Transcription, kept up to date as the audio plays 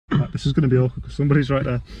that. This is going to be awkward because somebody's right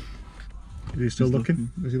there. Is he still looking?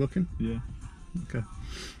 Is he looking? Yeah. Okay.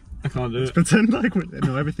 I can't do Let's it. pretend like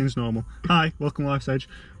no, everything's normal. Hi, welcome to Life's Edge.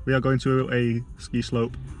 We are going to a ski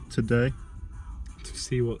slope today. To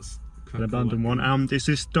see what's An abandoned one. It's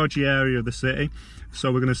this dodgy area of the city,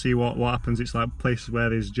 so we're going to see what happens. It's like places where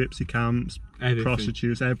there's gypsy camps,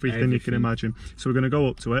 prostitutes, everything you can imagine. So we're going to go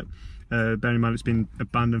up to it. Bearing in mind it's been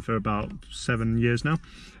abandoned for about 7 years now.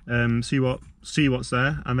 See what's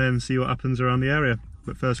there, and then see what happens around the area.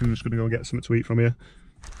 But first, I'm just going to go get something to eat from here.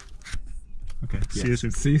 Okay, see you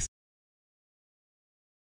soon. See you soon.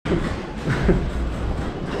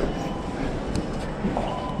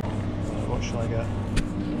 What shall I get?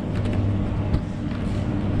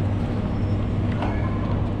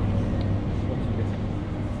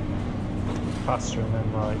 Pasta and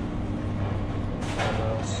then like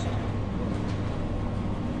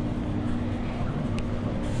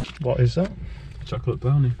what is that? A chocolate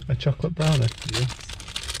brownie. A chocolate brownie? Yes.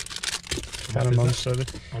 And a monster.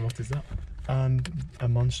 And what is that? And a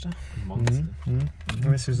monster. A monster. And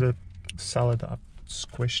this is a salad that I've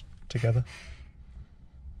squished together.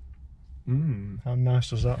 How nice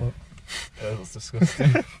does that look? That looks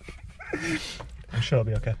disgusting. I'm sure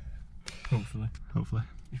it'll be okay. Hopefully. Hopefully.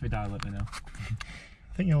 If we die, let me know.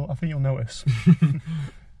 I think you'll notice.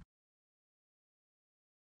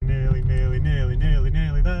 Nearly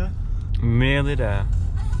there. Nearly there.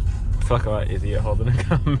 I feel like I'm an idiot holding a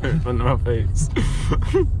camera in front of my face.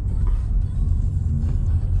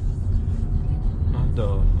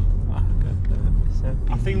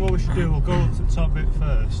 I think what we should do, we'll go up to the top bit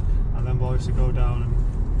first, and then we'll obviously go down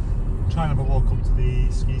and try and have a walk up to the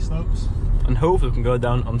ski slopes. And hopefully we can go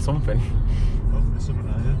down on something. Hopefully there's something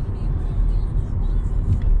there, yeah.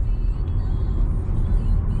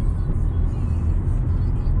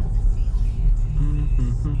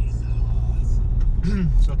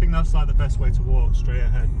 So I think that's like the best way to walk, straight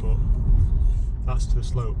ahead, but that's to the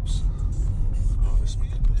slopes. Oh, there's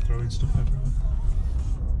people throwing stuff everywhere.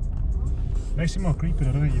 Makes it more creepy,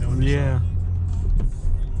 doesn't it? You know, when yeah.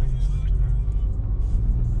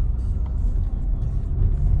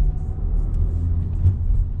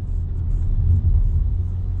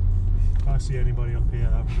 If I see anybody up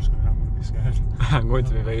here, I'm going to be scared. I'm going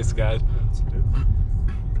to be very scared.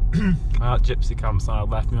 That gypsy campsite I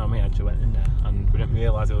left, me and me actually went in there, and we didn't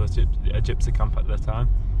realise it was a gypsy camp at the time.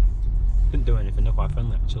 Didn't do anything, they're quite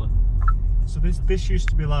friendly actually. So this used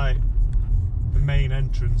to be like the main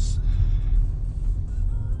entrance.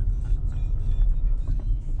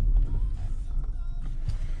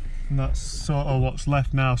 And that's sort of what's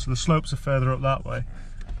left now, so the slopes are further up that way.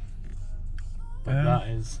 But that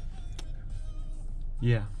is...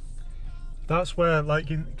 yeah. That's where, like,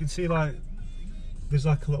 you can see, like, there's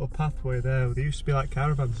like a little pathway there. There used to be like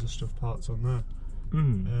caravans and stuff parked on there.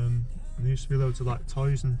 And there used to be loads of like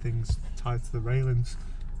toys and things tied to the railings.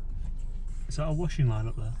 Is that a washing line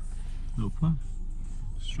up there? No plan.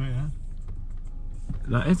 Straight ahead.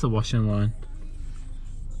 That is a washing line.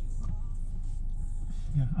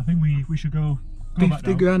 Yeah, I think we should go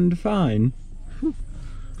 50 grand fine? For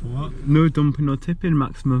what? No dumping, no tipping,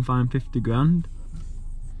 maximum fine 50 grand.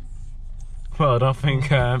 Well, I don't think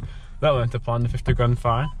that went to plan, the 50 grand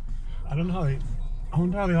fine. I don't know I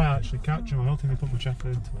wonder how they actually catch them. I don't think they put much effort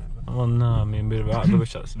into it. But... oh no, I mean, we're about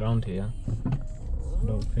rubbish that's around here. I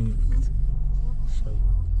don't think so.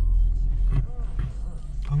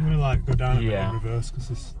 I'm gonna like go down a bit in reverse because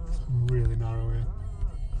it's really narrow here.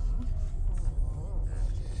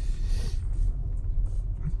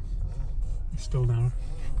 It's still narrow.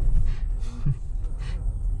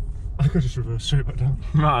 I could just reverse straight back down.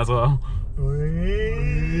 Might as well.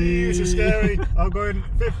 This is scary. I'm going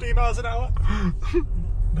 50 miles an hour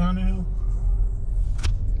down the hill.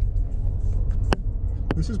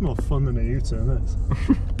 This is more fun than a U-turn, this.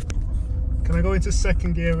 Can I go into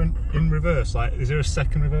second gear and in reverse? Like, is there a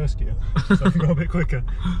second reverse gear so I can go a bit quicker?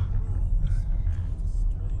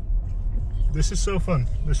 This is so fun.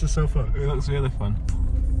 This is so fun. It looks really fun.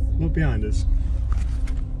 Look behind us.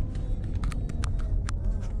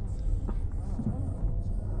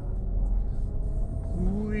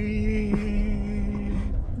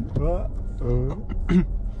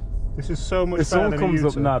 This is so much better than a U-turn. If someone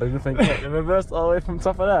comes up now, they're going to think, "Wait, you reversed all the way from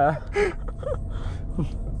top of there."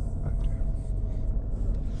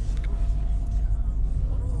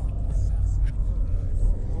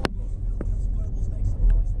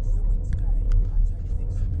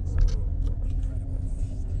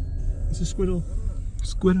 It's a squirrel.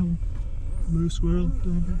 Squirrel. Move, squirrel.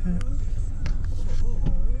 Don't get hit.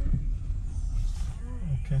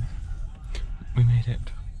 Okay. We made it.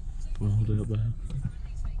 We'll hold it up there.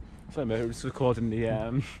 So mate, we're just recording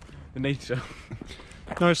the The nature.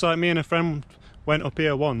 No, it's like me and a friend went up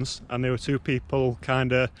here once and there were two people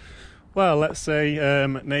kind of, well, let's say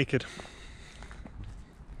naked.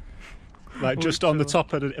 Like just on the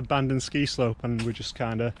top of the abandoned ski slope, and we just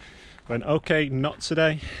kind of went, okay, not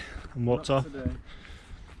today, and walked off.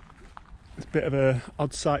 It's a bit of an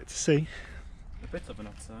odd sight to see. A bit of an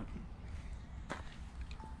odd sight.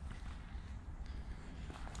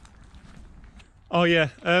 Oh yeah,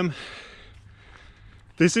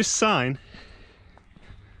 there's this sign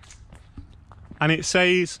and it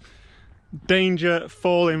says danger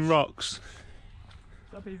falling rocks. Is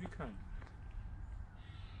that baby crying?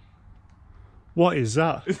 What is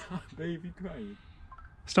that? Is that a baby crying?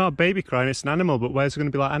 It's not a baby crying, it's an animal, but where's there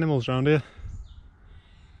going to be like animals around here?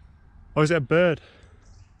 Or is it a bird?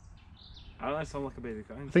 I don't know, it sounds like a baby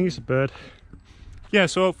crying. I think it's a bird. Yeah,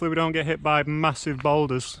 so hopefully we don't get hit by massive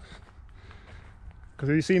boulders. Because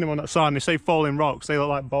have you seen them on that sign? They say falling rocks, they look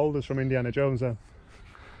like boulders from Indiana Jones then.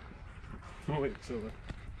 Oh wait, so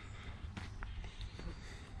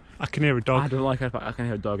I can hear a dog. I don't like it, but I can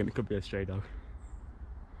hear a dog and it could be a stray dog.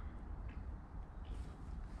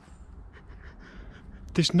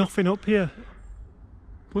 There's nothing up here.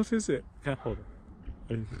 What is it? Can I hold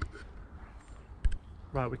it?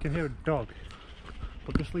 Right, we can hear a dog.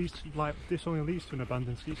 But this leads to, like, this only leads to an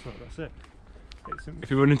abandoned ski slope, that's it.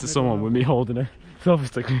 If you run into someone with me holding a selfie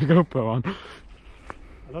stick and a GoPro on.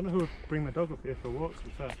 I don't know who would bring the dog up here for a walk, to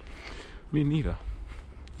be fair. Me neither.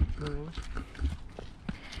 Really?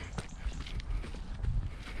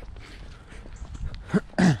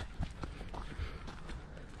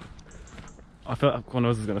 I feel like one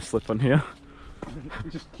of us is going to slip on here. We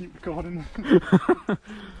just keep recording. I don't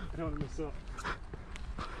want to mess up.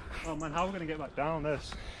 Oh man, how are we going to get back down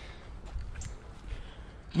this?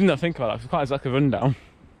 Didn't I think about that? It's quite exactly a rundown.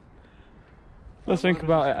 Let's think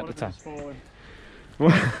about it at the time.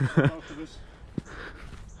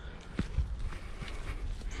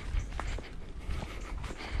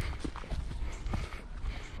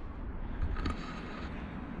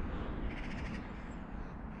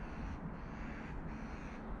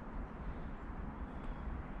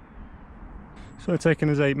 So it's taken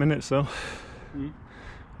us 8 minutes though. Mm.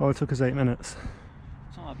 Oh, it took us 8 minutes.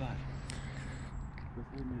 It's not that bad. We're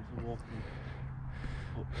 4 minutes of walking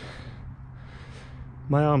up.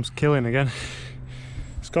 My arm's killing again.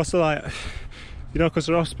 It's because of like, you know, because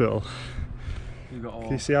of the hospital.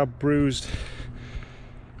 Can you see how bruised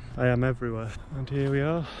I am everywhere? And here we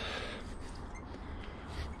are.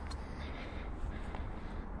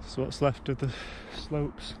 This is what's left of the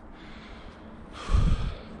slopes.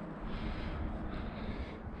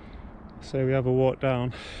 So we have a walk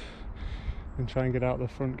down and try and get out the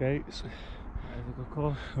front gates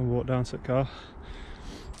and walk down to the car.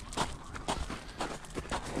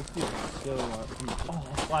 Oh,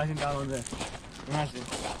 sliding down on this. Imagine.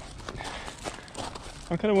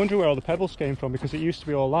 I'm kind of wondering where all the pebbles came from, because it used to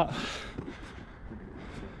be all that.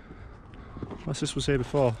 Unless this was here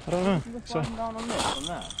before. I don't know. So, down on this, on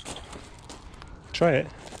there? try it.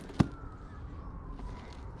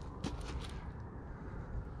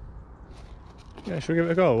 Yeah, should we give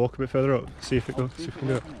it a go? Walk a bit further up, see if it goes. See if we can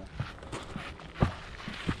do it.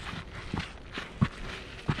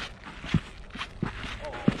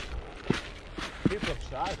 People have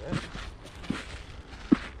tried it.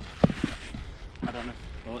 I don't know.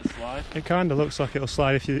 Will it slide? It kind of looks like it'll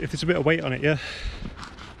slide if there's a bit of weight on it, yeah.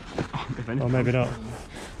 Or maybe not.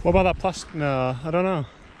 What about that plastic? No, I don't know.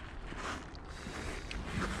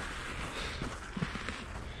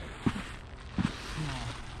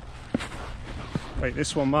 Wait,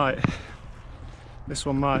 this one might. This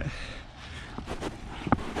one might.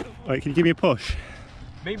 Wait, can you give me a push?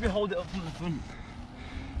 Maybe hold it up from the front.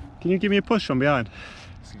 Can you give me a push from behind?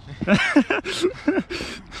 Should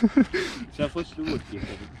I push the wood?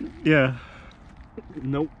 Yeah.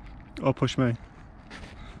 Nope. Or push me.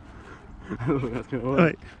 That's gonna work.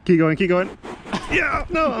 Right, keep going, keep going. Yeah,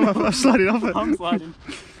 no, I'm sliding off it. I'm sliding.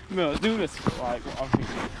 No, let's do this like what I'm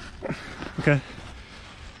thinking. Okay.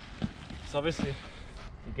 So obviously,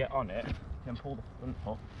 you get on it, then pull the front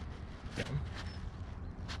up. Get them.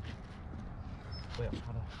 Wait, I'm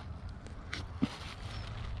trying to.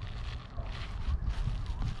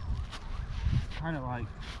 Kind of like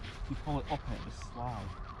you pull it up and it just slides.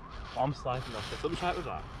 But I'm sliding off it. Let me try it with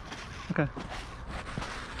that. Okay.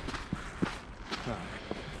 Right.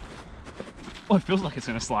 Oh, it feels like it's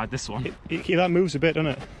going to slide this one. That moves a bit,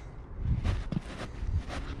 doesn't it?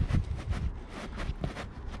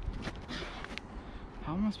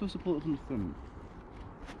 How am I supposed to pull it from the front?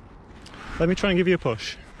 Let me try and give you a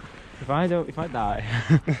push. If I die.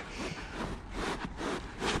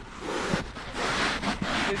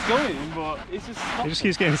 It's It's going, but it's just stopping. It just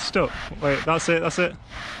keeps getting stuck. Wait, that's it, that's it.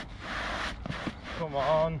 Come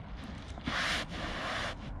on.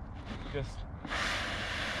 Just...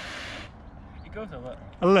 It goes a little.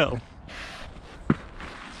 A little.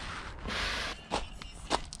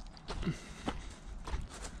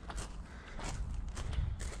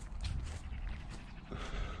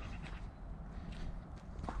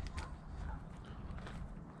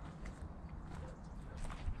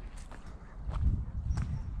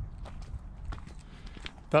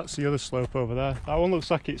 That's the other slope over there. That one looks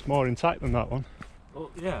like it's more intact than that one. Oh,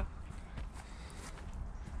 yeah.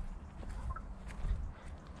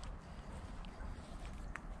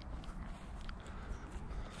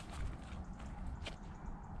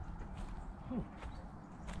 Oh.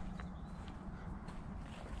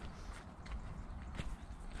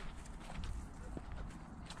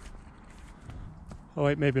 Oh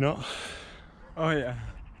wait, maybe not. Oh yeah.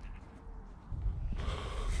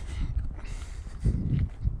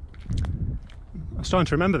 I'm starting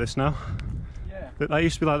to remember this now. Yeah. That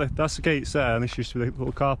used to be like, that's the gates there, and this used to be the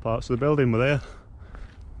little car park, so the building were there.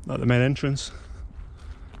 Like the main entrance.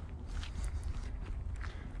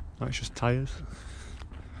 Now it's just tyres.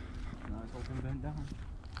 Now it's all been bent down.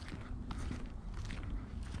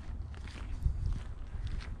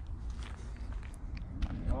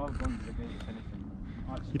 Oh, I've gone to the gate if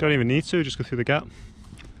anything. You don't even need to, just go through the gap.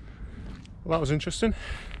 Well, that was interesting.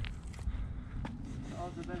 That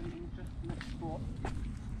was a very interesting spot.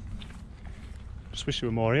 Just wish there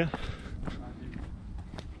were more here. I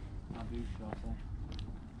do, sure.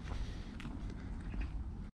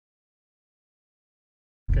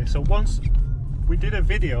 Okay, so once we did a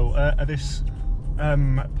video at this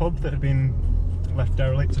pub that had been left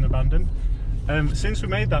derelict and abandoned. Since we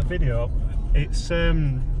made that video, it's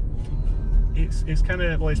kind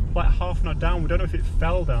of, well, it's like half not down. We don't know if it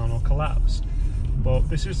fell down or collapsed, but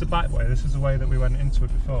this is the back way. This is the way that we went into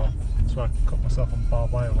it before. So I cut myself on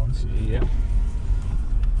barbed wire once. Yeah.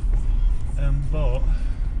 But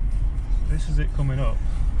this is it coming up,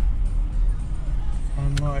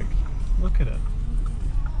 and like, look at it.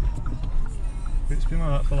 It's been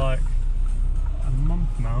like that for like a month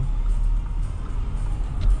now,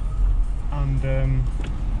 and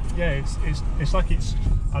yeah, it's like it's.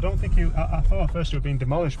 I don't think I thought at first it was being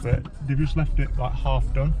demolished, but they've just left it like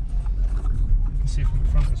half done. You can see from the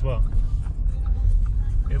front as well.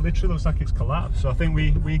 It literally looks like it's collapsed. So I think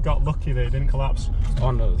we got lucky that it didn't collapse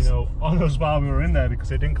On us. You know, on us while we were in there, because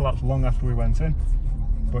it didn't collapse long after we went in.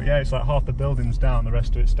 But yeah, it's like half the building's down, the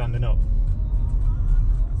rest of it's standing up.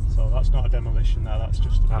 So that's not a demolition there, that's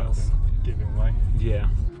just a building giving way. Yeah.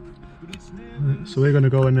 So we're going to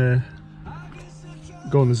go and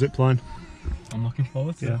go on the zip line. I'm looking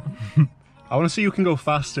forward to it. I want to see who can go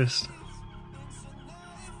fastest.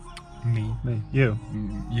 Me. Me. You.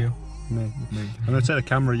 You. Me. I'm going to take the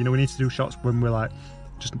camera. You know, we need to do shots when we're like,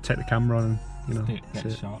 just take the camera on and, you know,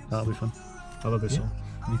 get shots. That'll be fun. I love this one.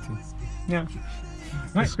 Me too. Yeah.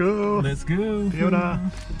 Right. Let's go. Let's go.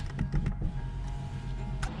 Fiona.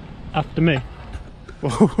 After me.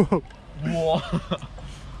 Whoa. What?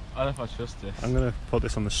 I don't know if I trust this. I'm going to put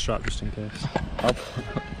this on the strap just in case.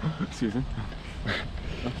 Excuse me.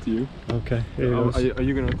 After you. Okay. Here goes. Are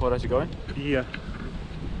you going to record as you're going? Yeah.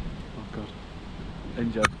 Oh god.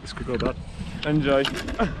 Enjoy. This could go bad. Enjoy.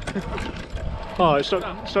 Oh, it's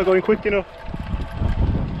not going quick enough.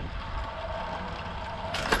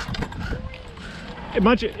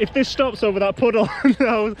 Imagine if this stops over that puddle.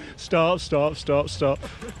 No, stop.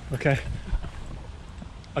 Okay.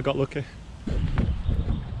 I got lucky.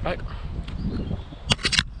 Right.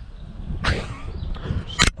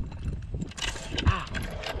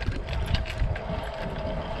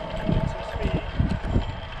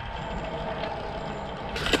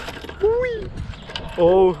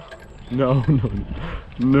 Oh no. I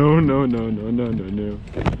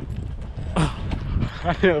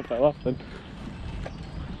nearly fell off then.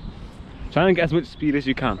 Try and get as much speed as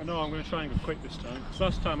you can. I know, I'm going to try and go quick this time, because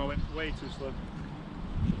last time I went way too slow.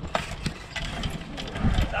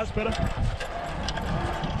 That's better.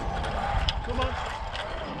 Come on.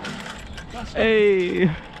 That's Hey!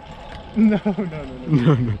 No.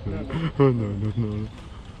 No.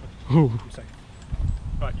 Oh.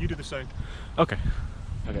 Right, you do the same. Okay.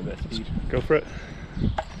 I get that speed. Go for it.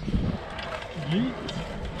 Yeet.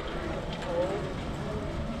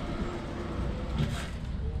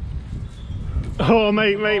 Oh,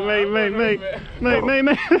 mate.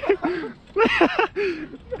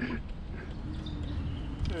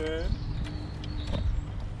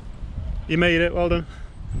 You made it, well done.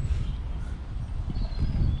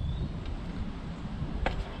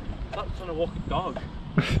 That's on a walking dog.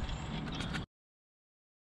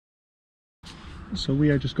 So we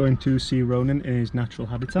are just going to see Ronan in his natural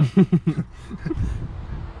habitat.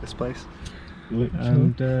 This place. Literally.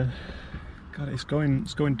 And God, it's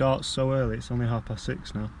going dark so early. It's only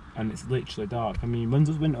 6:30 now. And it's literally dark. I mean, when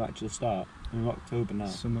does winter actually start? In October now.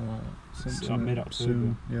 Something like that. It's like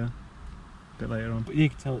mid-October. Yeah. A bit later on. But you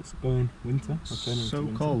can tell it's going winter. So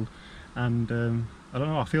cold. And I don't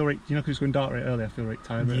know. I feel right. You know, because it's going dark right early. I feel right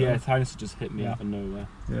tired. Yeah, tiredness just hit me out of nowhere.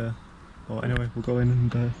 Yeah. Well, anyway, we'll go in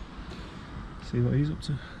and see what he's up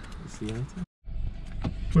to. See you later.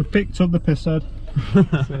 We've picked up the piss head. Say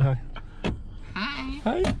hi.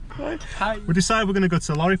 Hi. Hi. Hi. We decided we're going to go to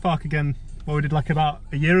the lorry park again. Well, we did like about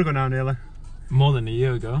a year ago now, nearly. More than a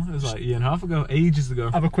year ago. It was like a year and a half ago. Ages ago.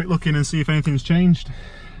 Have a quick look in and see if anything's changed.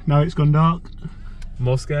 Now it's gone dark.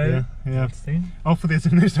 More scary? Yeah. Hopefully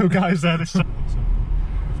there's no guys there this time.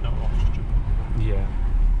 Yeah.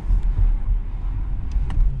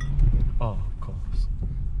 Oh, of course.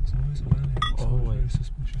 It's always early. It's always very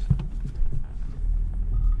suspicious.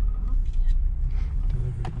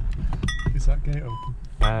 Delivery. Is that gate open?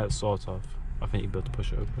 Sort of. I think you'd be able to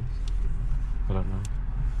push it open. I don't know.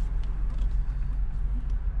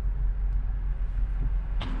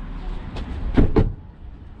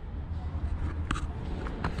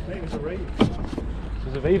 There's a rave.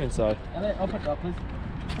 There's a rave inside. I'll pick it up, please.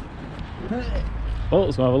 Oh,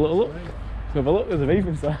 let's go have a little look. Let's have a look, there's a rave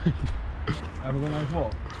inside. Have we got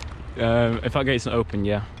Nightfall? If that gate's not open,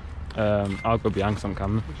 yeah. I'll go behind some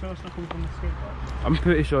camera. You sure it's not coming from the skate park? I'm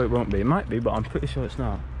pretty sure it won't be. It might be, but I'm pretty sure it's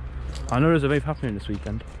not. I know there's a rave happening this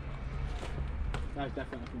weekend. That's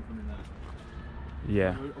definitely coming from in there.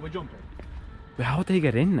 Yeah. Are we jumping? But how would they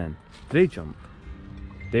get in then? Did they jump?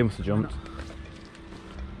 They must have jumped.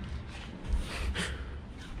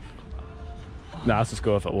 Nah, let's just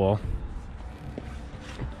go off that wall.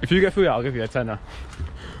 If you get through it, I'll give you a tenner.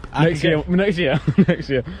 Next year. Next year.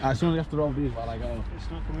 I only have to roll these while I go. It's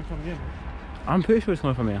not coming from here. I'm pretty sure it's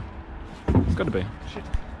coming from here. It's got to be. Shit.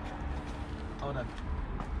 Oh no.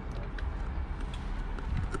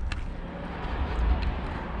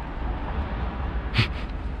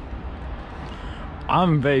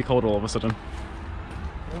 I'm very cold all of a sudden.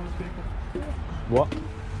 What?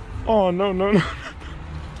 Oh no.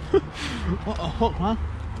 What a hook, man.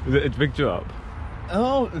 Is it a big drop?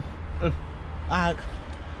 Oh,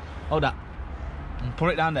 hold that.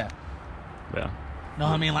 Put it down there. Yeah. No,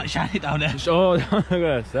 I mean like shine it down there. Oh, I'm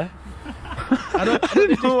gonna say. I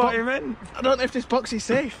don't know what you meant. I don't know if this box is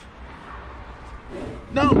safe.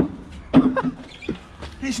 No!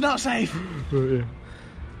 It's not safe! Right, yeah.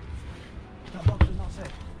 That box is not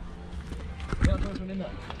safe. You don't put something in there.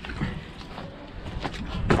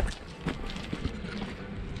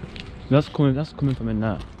 That's coming from in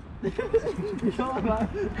there. I don't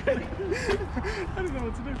know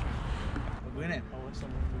what to do. We're in it.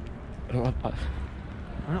 I don't like that.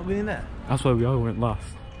 We're not in there. That's where we all went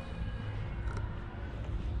last.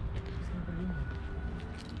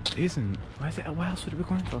 It isn't. Where else would it be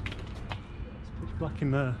going for? It's black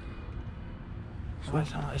in there. So it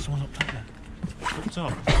sounds like there's someone up there. Up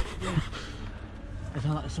top? It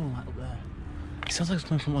sounds like there's someone like up there. It sounds like it's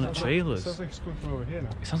coming from one of the trailers. It sounds like it's coming from over here now.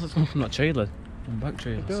 It sounds like it's coming from that trailer. From back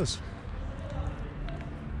trailers. It does.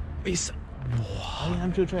 It's... What? Are you in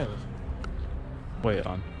them two trailers? Wait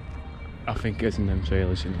on. I think it's in them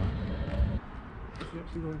trailers, you know. Is he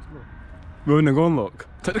actually going to look? We're gonna go and look.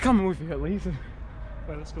 Take the camera with you at least.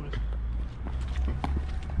 Right, let's go.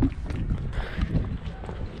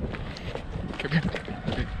 Okay.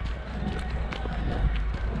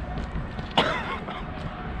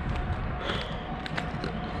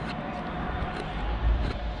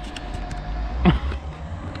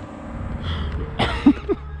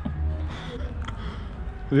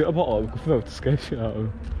 Is it a bottle? We can throw it to scare shit out of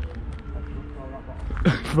him.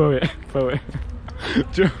 Throw it. Where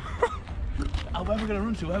are we going to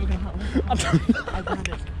run to? Where are we going to run? I don't know. Hide behind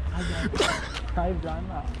it. Hide behind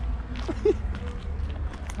that.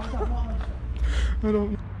 How's that bottle? I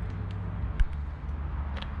don't know.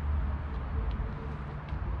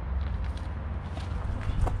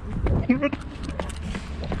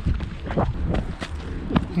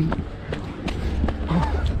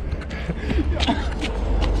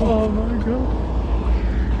 Oh my god.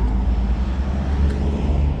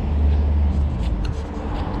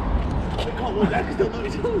 We can't walk there because they'll know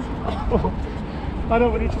it's us. I know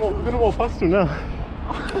we need to walk. We're going to walk past him now.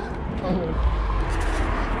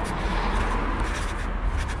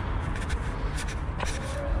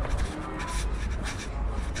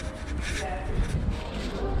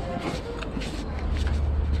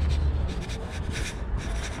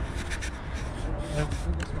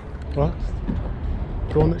 What?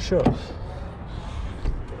 The one that shuts?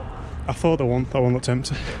 I thought that one looked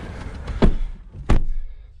empty.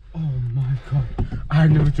 Oh my god,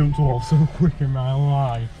 I've never jumped a wall so quick in my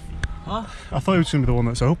life. Huh? I thought it was going to be the one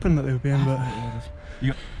that's open that they would be in, but...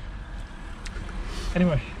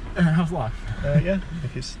 Anyway. How's life? Yeah, I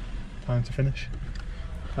think it's time to finish.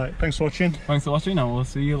 Right, thanks for watching. Thanks for watching, and we'll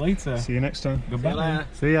see you later. See you next time. Goodbye.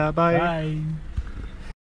 See ya, bye. Bye.